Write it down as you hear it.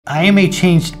I am a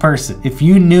changed person. If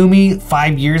you knew me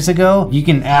 5 years ago, you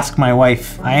can ask my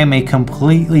wife. I am a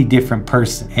completely different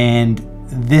person, and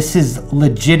this has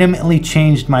legitimately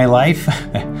changed my life.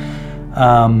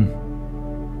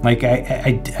 Like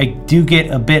I do get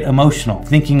a bit emotional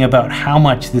thinking about how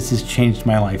much this has changed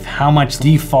my life, how much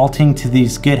defaulting to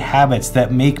these good habits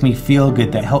that make me feel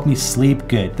good, that help me sleep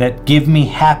good, that give me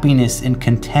happiness and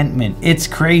contentment. It's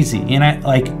crazy. And I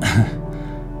like,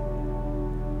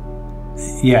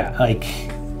 yeah, like,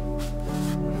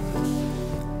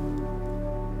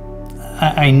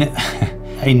 I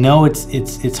know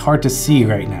it's hard to see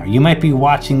right now. You might be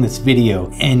watching this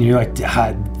video and you're like,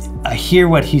 I hear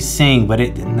what he's saying, but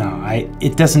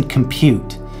it doesn't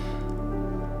compute.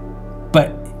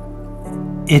 But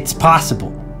it's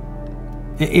possible.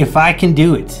 If I can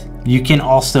do it, you can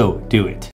also do it.